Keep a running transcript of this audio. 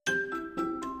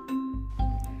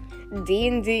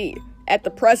D&D at the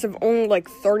price of only like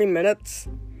 30 minutes.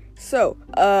 So,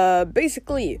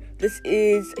 basically, this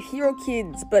is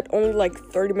HeroKids, but only like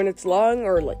 30 minutes long,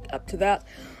 or like up to that.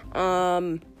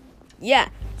 Yeah.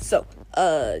 So,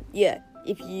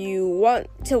 if you want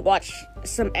to watch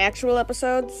some actual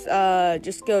episodes,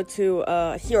 just go to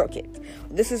HeroKids.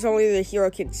 This is only the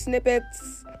HeroKids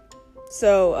snippets,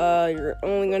 so you're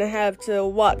only gonna have to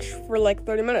watch for like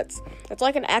 30 minutes. It's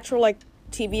like an actual like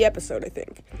TV episode, I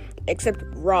think, except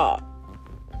raw.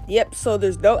 Yep, so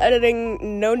there's no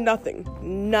editing, no nothing,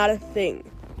 not a thing.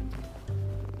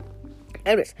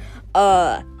 Anyways,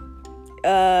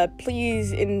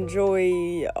 please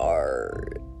enjoy our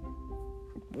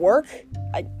work,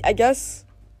 I guess.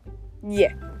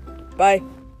 Yeah, bye.